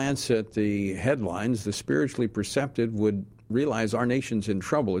 one glance at the headlines, the spiritually perceptive would realize our nation's in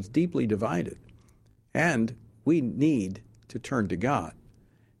trouble. It's deeply divided. And we need to turn to God.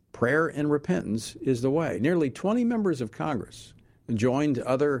 Prayer and repentance is the way. Nearly 20 members of Congress joined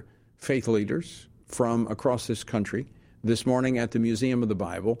other faith leaders from across this country this morning at the Museum of the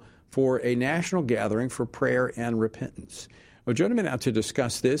Bible for a national gathering for prayer and repentance. Well, joining me now to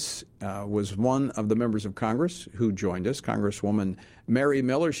discuss this was one of the members of Congress who joined us, Congresswoman Mary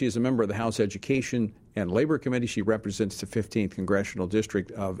Miller. She is a member of the House Education and Labor Committee. She represents the 15th Congressional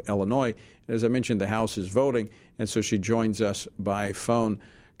District of Illinois. As I mentioned, the House is voting, and so she joins us by phone.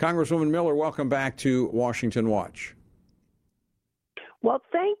 Congresswoman Miller, welcome back to Washington Watch. Well,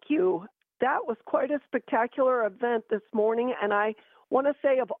 thank you. That was quite a spectacular event this morning, and I want to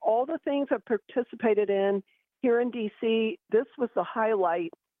say of all the things I've participated in here in D.C., this was the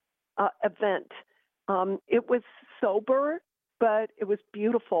highlight event. It was sober, but it was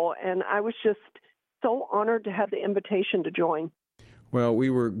beautiful, and I was just so honored to have the invitation to join. Well,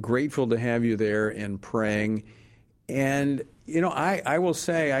 we were grateful to have you there and praying. And, you know, I will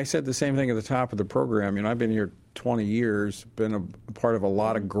say, I said the same thing at the top of the program. You know, I've been here 20 years, been a part of a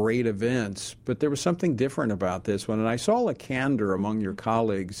lot of great events, but there was something different about this one. And I saw a candor among your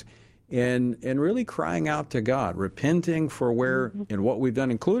colleagues in really crying out to God, repenting for where and what we've done,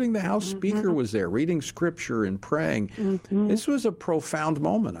 including the House Speaker was there, reading Scripture and praying. This was a profound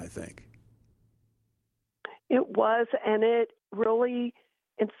moment, I think. It was, and it really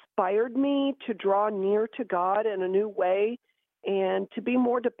inspired me to draw near to God in a new way and to be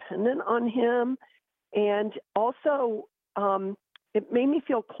more dependent on Him. And also, it made me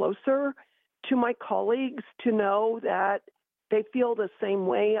feel closer to my colleagues to know that they feel the same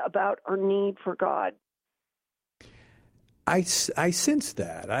way about our need for God. I sensed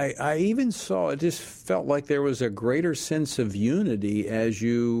that. I even saw, it just felt like there was a greater sense of unity as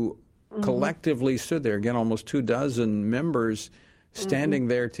you collectively stood there. Again, almost 24 members standing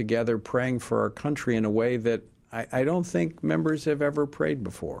there together praying for our country in a way that I don't think members have ever prayed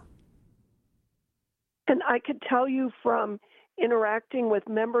before. And I could tell you from interacting with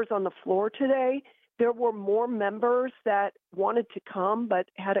members on the floor today, there were more members that wanted to come but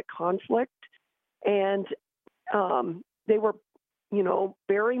had a conflict. And they were, you know,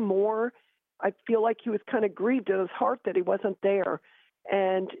 Barry Moore, I feel like he was kind of grieved in his heart that he wasn't there.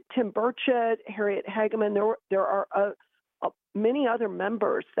 And Tim Burchett, Harriet Hageman, there are many other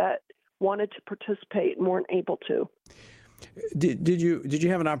members that wanted to participate and weren't able to. Did you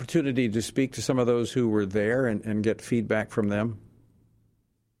have an opportunity to speak to some of those who were there and get feedback from them?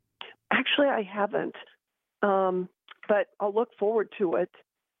 Actually, I haven't, but I'll look forward to it.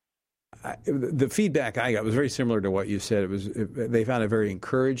 The feedback I got was very similar to what you said. They found it very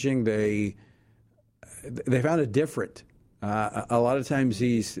encouraging. They found it different. A lot of times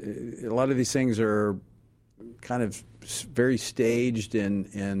a lot of these things are kind of very staged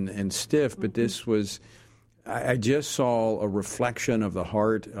and stiff, but this was. I just saw a reflection of the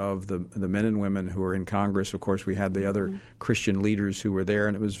heart of the men and women who are in Congress. Of course, we had the other Christian leaders who were there,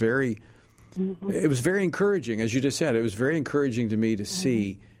 and it was very encouraging, as you just said. It was very encouraging to me to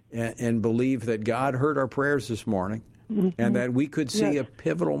see and believe that God heard our prayers this morning, and that we could see a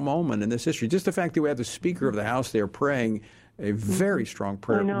pivotal moment in this history. Just the fact that we had the Speaker of the House there praying a very strong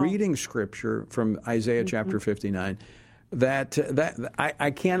prayer, reading Scripture from Isaiah chapter 59. That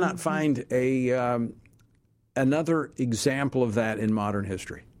I cannot find another example of that in modern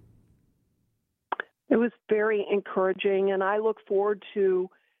history. It was very encouraging, and I look forward to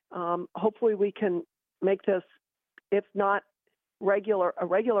hopefully we can make this, if not a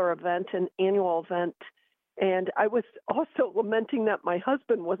regular event, an annual event. And I was also lamenting that my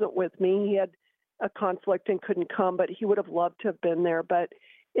husband wasn't with me. He had a conflict and couldn't come, but he would have loved to have been there. But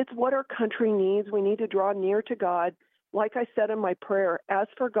it's what our country needs. We need to draw near to God. Like I said in my prayer, as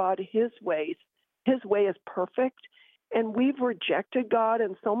for God, His way is perfect, and we've rejected God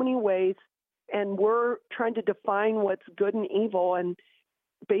in so many ways, and we're trying to define what's good and evil and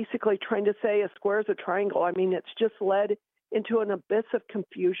basically trying to say a square is a triangle. I mean, it's just led into an abyss of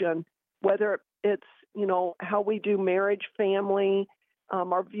confusion, whether it's, how we do marriage, family,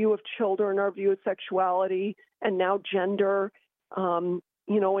 our view of children, our view of sexuality, and now gender, and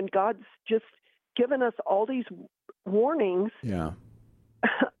God's just given us all these warnings. Yeah.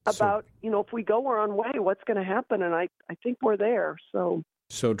 About, if we go our own way, what's going to happen? And I think we're there.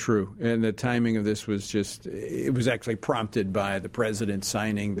 So true. And the timing of this was it was actually prompted by the president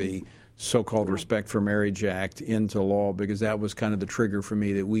signing the so-called Respect for Marriage Act into law, because that was kind of the trigger for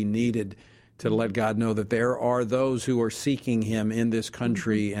me that we needed to let God know that there are those who are seeking Him in this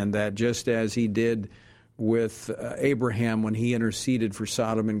country, and that just as He did with Abraham when he interceded for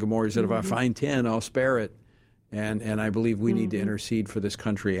Sodom and Gomorrah, He said, if I find 10, I'll spare it. And I believe we need to intercede for this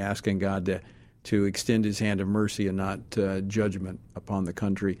country, asking God to extend His hand of mercy and not judgment upon the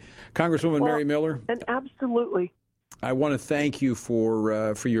country. Congresswoman Mary Miller. And absolutely. I want to thank you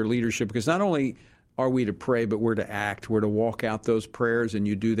for your leadership, because not only are we to pray, but we're to act. We're to walk out those prayers, and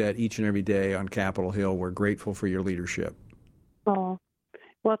you do that each and every day on Capitol Hill. We're grateful for your leadership. Oh,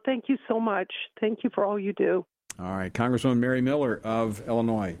 well, thank you so much. Thank you for all you do. All right. Congresswoman Mary Miller of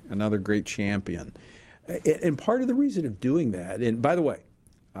Illinois, another great champion. And part of the reason of doing that, and by the way,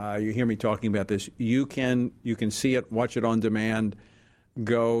 you hear me talking about this, you can see it, watch it on demand.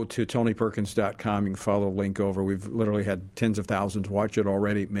 Go to TonyPerkins.com. You can follow the link over. We've literally had tens of thousands watch it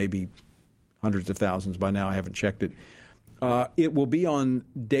already, maybe hundreds of thousands by now. I haven't checked it. It will be on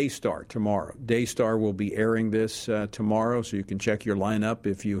Daystar tomorrow. Daystar will be airing this tomorrow, so you can check your lineup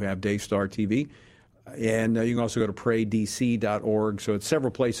if you have Daystar TV. And you can also go to praydc.org. So it's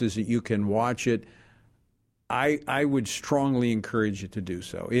several places that you can watch it. I would strongly encourage you to do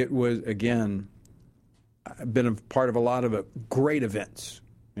so. It was, again, I've been a part of a lot of great events.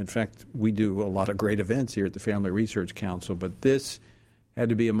 In fact, we do a lot of great events here at the Family Research Council, but this had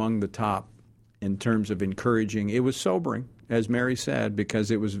to be among the top in terms of encouraging. It was sobering, as Mary said, because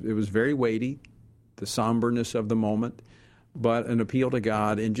it was very weighty, the somberness of the moment, but an appeal to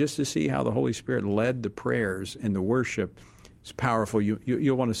God, and just to see how the Holy Spirit led the prayers and the worship is powerful.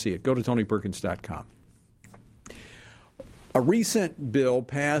 You'll want to see it. Go to TonyPerkins.com. A recent bill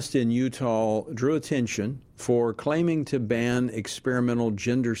passed in Utah drew attention for claiming to ban experimental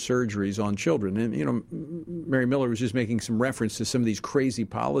gender surgeries on children. And, Mary Miller was just making some reference to some of these crazy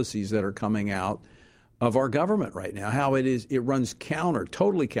policies that are coming out of our government right now, how it runs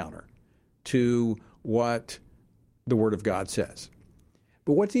totally counter to what the Word of God says.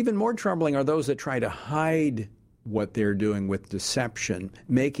 But what's even more troubling are those that try to hide what they're doing with deception,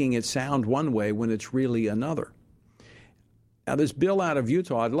 making it sound one way when it's really another. Now, this bill out of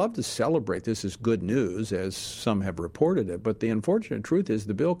Utah, I'd love to celebrate this as good news, as some have reported it, but the unfortunate truth is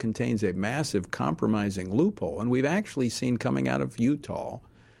the bill contains a massive compromising loophole, and we've actually seen coming out of Utah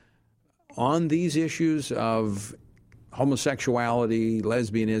on these issues of homosexuality,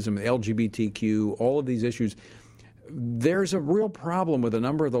 lesbianism, LGBTQ, all of these issues, there's a real problem with a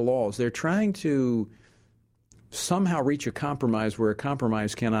number of the laws. They're trying to somehow reach a compromise where a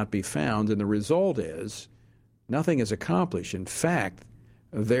compromise cannot be found, and the result is nothing is accomplished. In fact,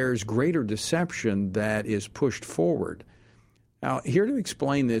 there's greater deception that is pushed forward. Now, here to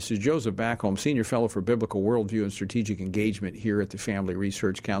explain this is Joseph Backholm, Senior Fellow for Biblical Worldview and Strategic Engagement here at the Family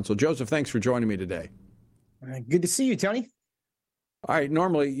Research Council. Joseph, thanks for joining me today. Good to see you, Tony. All right,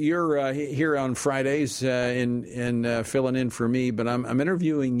 normally you're here on Fridays in filling in for me, but I'm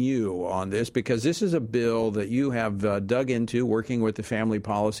interviewing you on this because this is a bill that you have dug into working with the family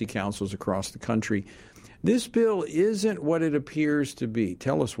policy councils across the country. This bill isn't what it appears to be.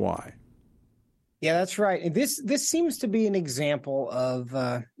 Tell us why. Yeah, that's right. This seems to be an example of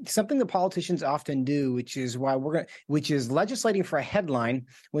something that politicians often do, which is legislating for a headline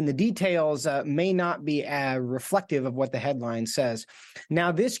when the details may not be reflective of what the headline says.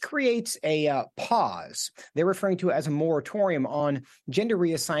 Now, this creates a pause. They're referring to it as a moratorium on gender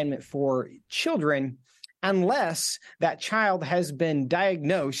reassignment for children, unless that child has been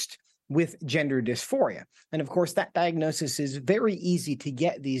diagnosed with gender dysphoria. And of course, that diagnosis is very easy to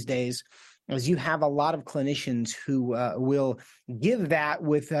get these days, as you have a lot of clinicians who will give that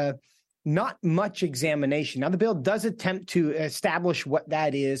with not much examination. Now, the bill does attempt to establish what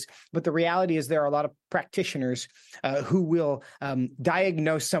that is, but the reality is there are a lot of practitioners who will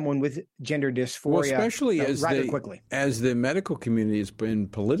diagnose someone with gender dysphoria especially rather quickly. As the medical community has been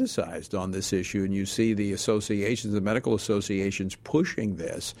politicized on this issue, and you see the associations, the medical associations pushing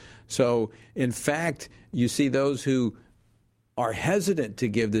this. So, in fact, you see those who are hesitant to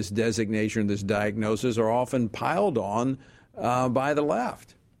give this designation, this diagnosis, are often piled on by the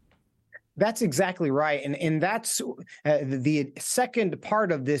left. That's exactly right. And that's the second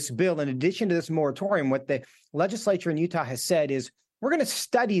part of this bill. In addition to this moratorium, what the legislature in Utah has said is, we're going to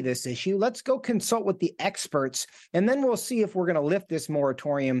study this issue. Let's go consult with the experts, and then we'll see if we're going to lift this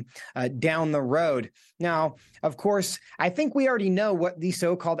moratorium down the road. Now, of course, I think we already know what these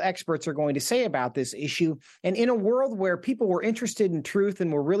so-called experts are going to say about this issue. And in a world where people were interested in truth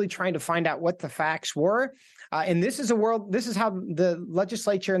and were really trying to find out what the facts were, and this is how the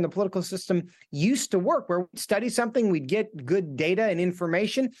legislature and the political system used to work, where we'd study something, we'd get good data and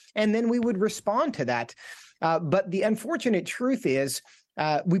information, and then we would respond to that. But the unfortunate truth is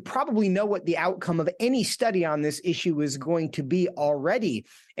we probably know what the outcome of any study on this issue is going to be already.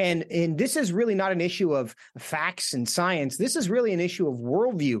 And this is really not an issue of facts and science. This is really an issue of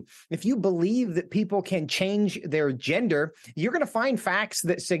worldview. If you believe that people can change their gender, you're going to find facts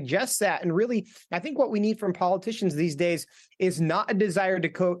that suggest that. And really, I think what we need from politicians these days is not a desire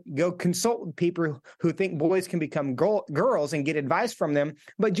to go consult with people who think boys can become girls and get advice from them,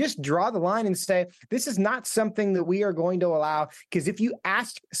 but just draw the line and say, this is not something that we are going to allow. Because if you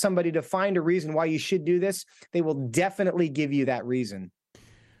ask somebody to find a reason why you should do this, they will definitely give you that reason.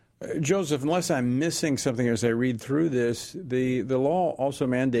 Joseph, unless I'm missing something as I read through this, the law also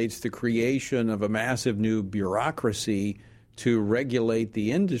mandates the creation of a massive new bureaucracy to regulate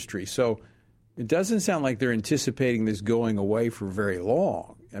the industry. So it doesn't sound like they're anticipating this going away for very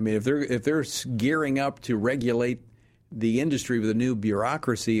long. I mean, if they're gearing up to regulate the industry with a new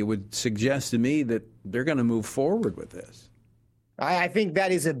bureaucracy, it would suggest to me that they're going to move forward with this. I think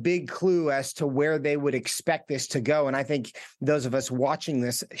that is a big clue as to where they would expect this to go. And I think those of us watching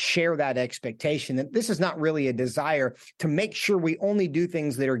this share that expectation that this is not really a desire to make sure we only do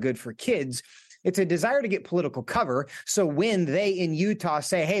things that are good for kids. It's a desire to get political cover. So when they in Utah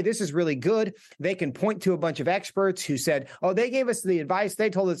say, hey, this is really good, they can point to a bunch of experts who said, oh, they gave us the advice. They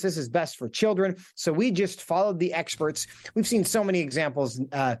told us this is best for children. So we just followed the experts. We've seen so many examples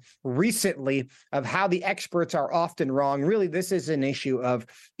recently of how the experts are often wrong. Really, this is an issue of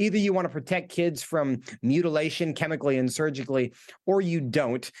either you want to protect kids from mutilation chemically and surgically, or you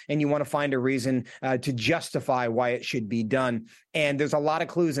don't, and you want to find a reason to justify why it should be done. And there's a lot of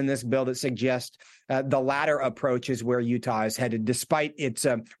clues in this bill that suggest the latter approach is where Utah is headed, despite its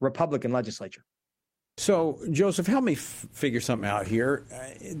Republican legislature. So, Joseph, help me figure something out here.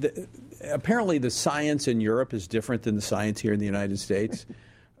 Apparently, the science in Europe is different than the science here in the United States.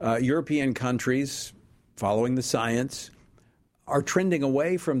 European countries, following the science, are trending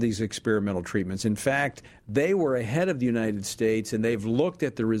away from these experimental treatments. In fact, they were ahead of the United States, and they've looked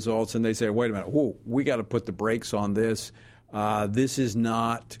at the results, and they say, wait a minute, whoa, we got to put the brakes on this. This is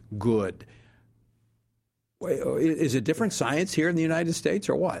not good. Is it different science here in the United States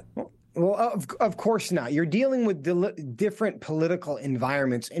or what? Well, of course not. You're dealing with different political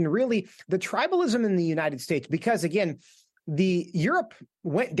environments, and really the tribalism in the United States, because again, Europe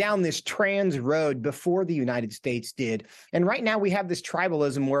went down this trans road before the United States did. And right now we have this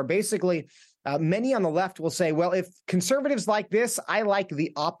tribalism where basically many on the left will say, well, if conservatives like this, I like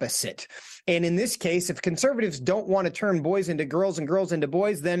the opposite. And in this case, if conservatives don't want to turn boys into girls and girls into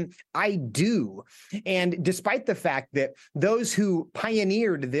boys, then I do. And despite the fact that those who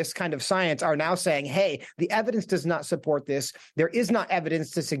pioneered this kind of science are now saying, hey, the evidence does not support this. There is not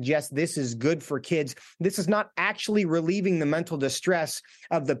evidence to suggest this is good for kids. This is not actually relieving the mental distress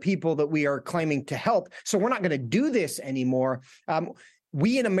of the people that we are claiming to help. So we're not going to do this anymore.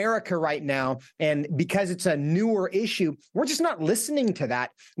 We in America right now, and because it's a newer issue, we're just not listening to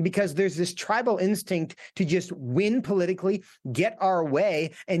that because there's this tribal instinct to just win politically, get our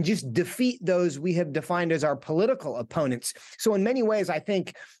way, and just defeat those we have defined as our political opponents. So in many ways, I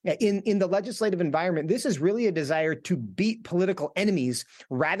think in the legislative environment, this is really a desire to beat political enemies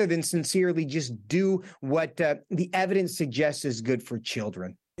rather than sincerely just do what the evidence suggests is good for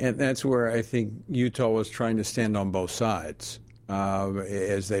children. And that's where I think Utah was trying to stand on both sides.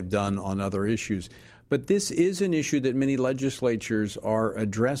 As they've done on other issues. But this is an issue that many legislatures are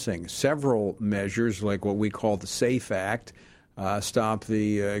addressing. Several measures, like what we call the SAFE Act, stop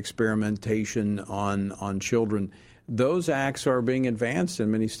the experimentation on children. Those acts are being advanced in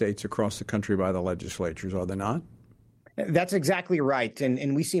many states across the country by the legislatures, are they not? That's exactly right.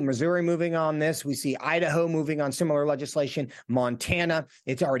 And we see Missouri moving on this. We see Idaho moving on similar legislation. Montana,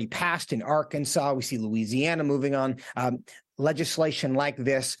 it's already passed in Arkansas. We see Louisiana moving on legislation like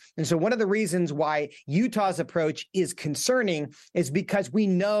this. And so one of the reasons why Utah's approach is concerning is because we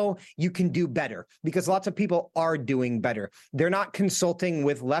know you can do better, because lots of people are doing better. They're not consulting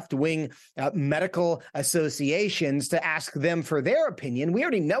with left-wing medical associations to ask them for their opinion. We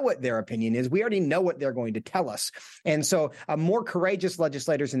already know what their opinion is. We already know what they're going to tell us. And so more courageous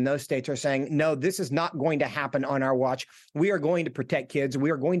legislators in those states are saying, no, this is not going to happen on our watch. We are going to protect kids. We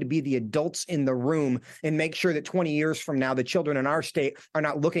are going to be the adults in the room and make sure that 20 years from now, the children in our state are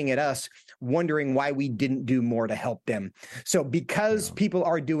not looking at us wondering why we didn't do more to help them. So because people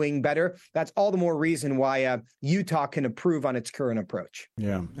are doing better, that's all the more reason why Utah can improve on its current approach.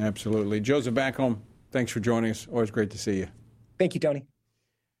 Yeah, absolutely. Joseph Backholm, thanks for joining us. Always great to see you. Thank you, Tony.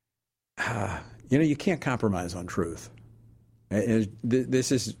 You can't compromise on truth.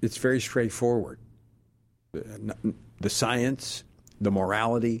 It's very straightforward. The science, the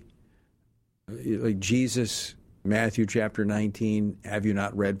morality, like Jesus, Matthew chapter 19, have you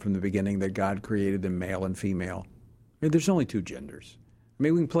not read from the beginning that God created them male and female? There's only two genders. We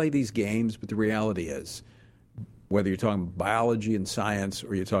can play these games, but the reality is, whether you're talking biology and science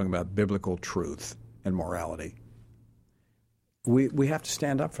or you're talking about biblical truth and morality, we have to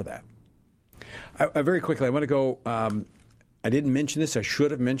stand up for that. Very quickly, I want to go, I didn't mention this. I should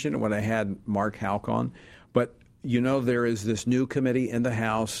have mentioned it when I had Mark Houck on. But, there is this new committee in the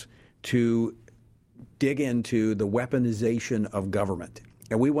House to dig into the weaponization of government.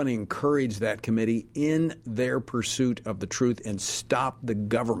 And we want to encourage that committee in their pursuit of the truth and stop the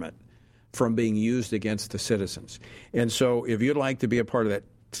government from being used against the citizens. And so if you'd like to be a part of that,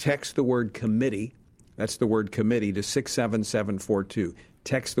 text the word committee, that's the word committee, to 67742.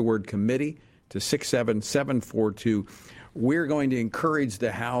 Text the word committee to 67742. We're going to encourage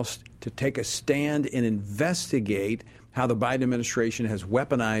the House to take a stand and investigate how the Biden administration has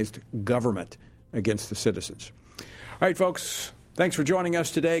weaponized government against the citizens. All right, folks, thanks for joining us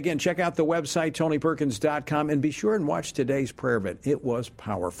today. Again, check out the website, TonyPerkins.com, and be sure and watch today's prayer event. It was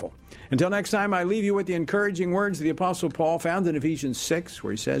powerful. Until next time, I leave you with the encouraging words of the Apostle Paul found in Ephesians 6,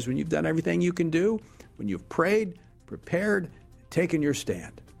 where he says, when you've done everything you can do, when you've prayed, prepared, taken your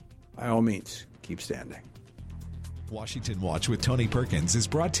stand, by all means, keep standing. Washington Watch with Tony Perkins is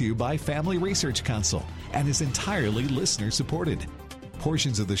brought to you by Family Research Council and is entirely listener-supported.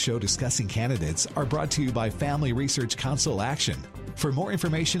 Portions of the show discussing candidates are brought to you by Family Research Council Action. For more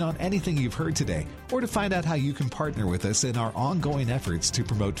information on anything you've heard today, or to find out how you can partner with us in our ongoing efforts to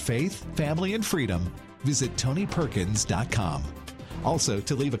promote faith, family, and freedom, visit TonyPerkins.com. Also,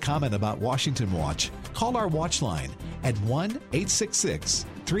 to leave a comment about Washington Watch, call our watch line at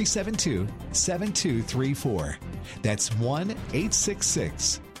 1-866-372-7234. That's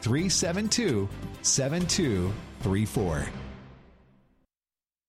 1-866-372-7234.